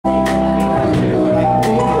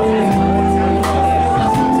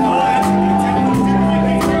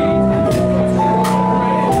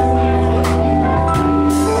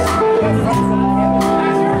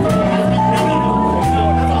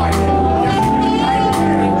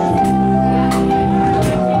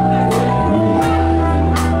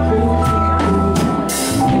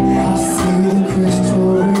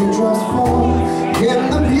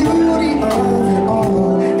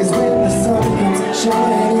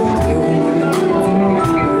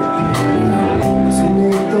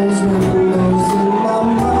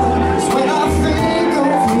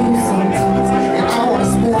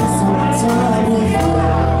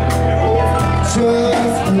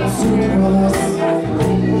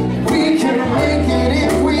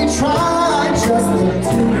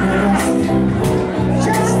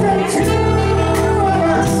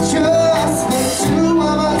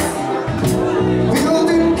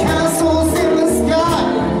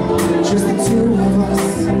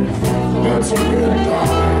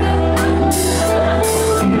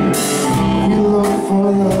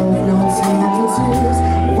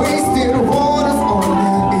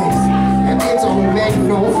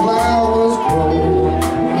flowers grow.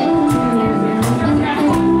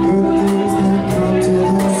 Good things that come to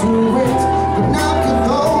those who wait, but not to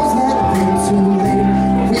those that have been too late.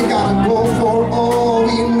 We gotta go for all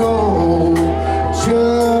we know,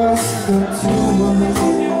 just the two of us.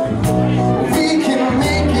 We can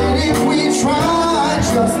make it if we try,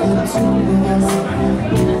 just the two of us.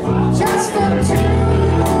 Just the two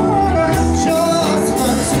of us. Just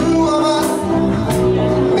the two of us.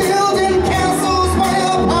 Building castles way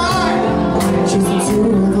up high. Just the two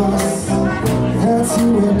of us. That's you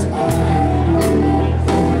and I.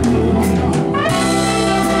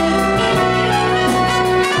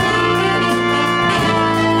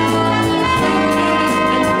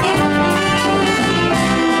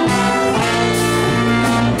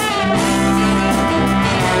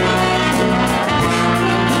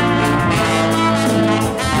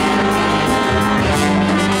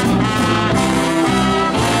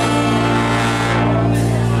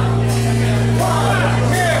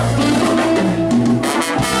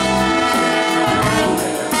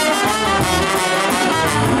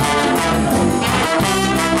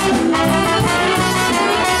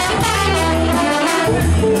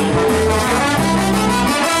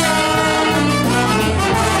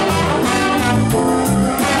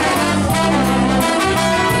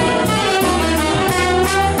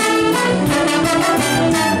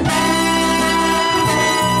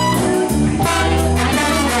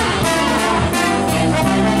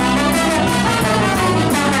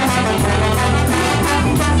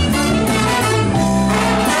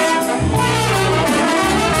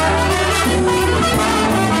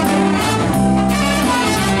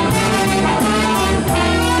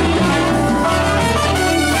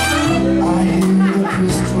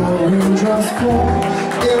 Raindrops fall.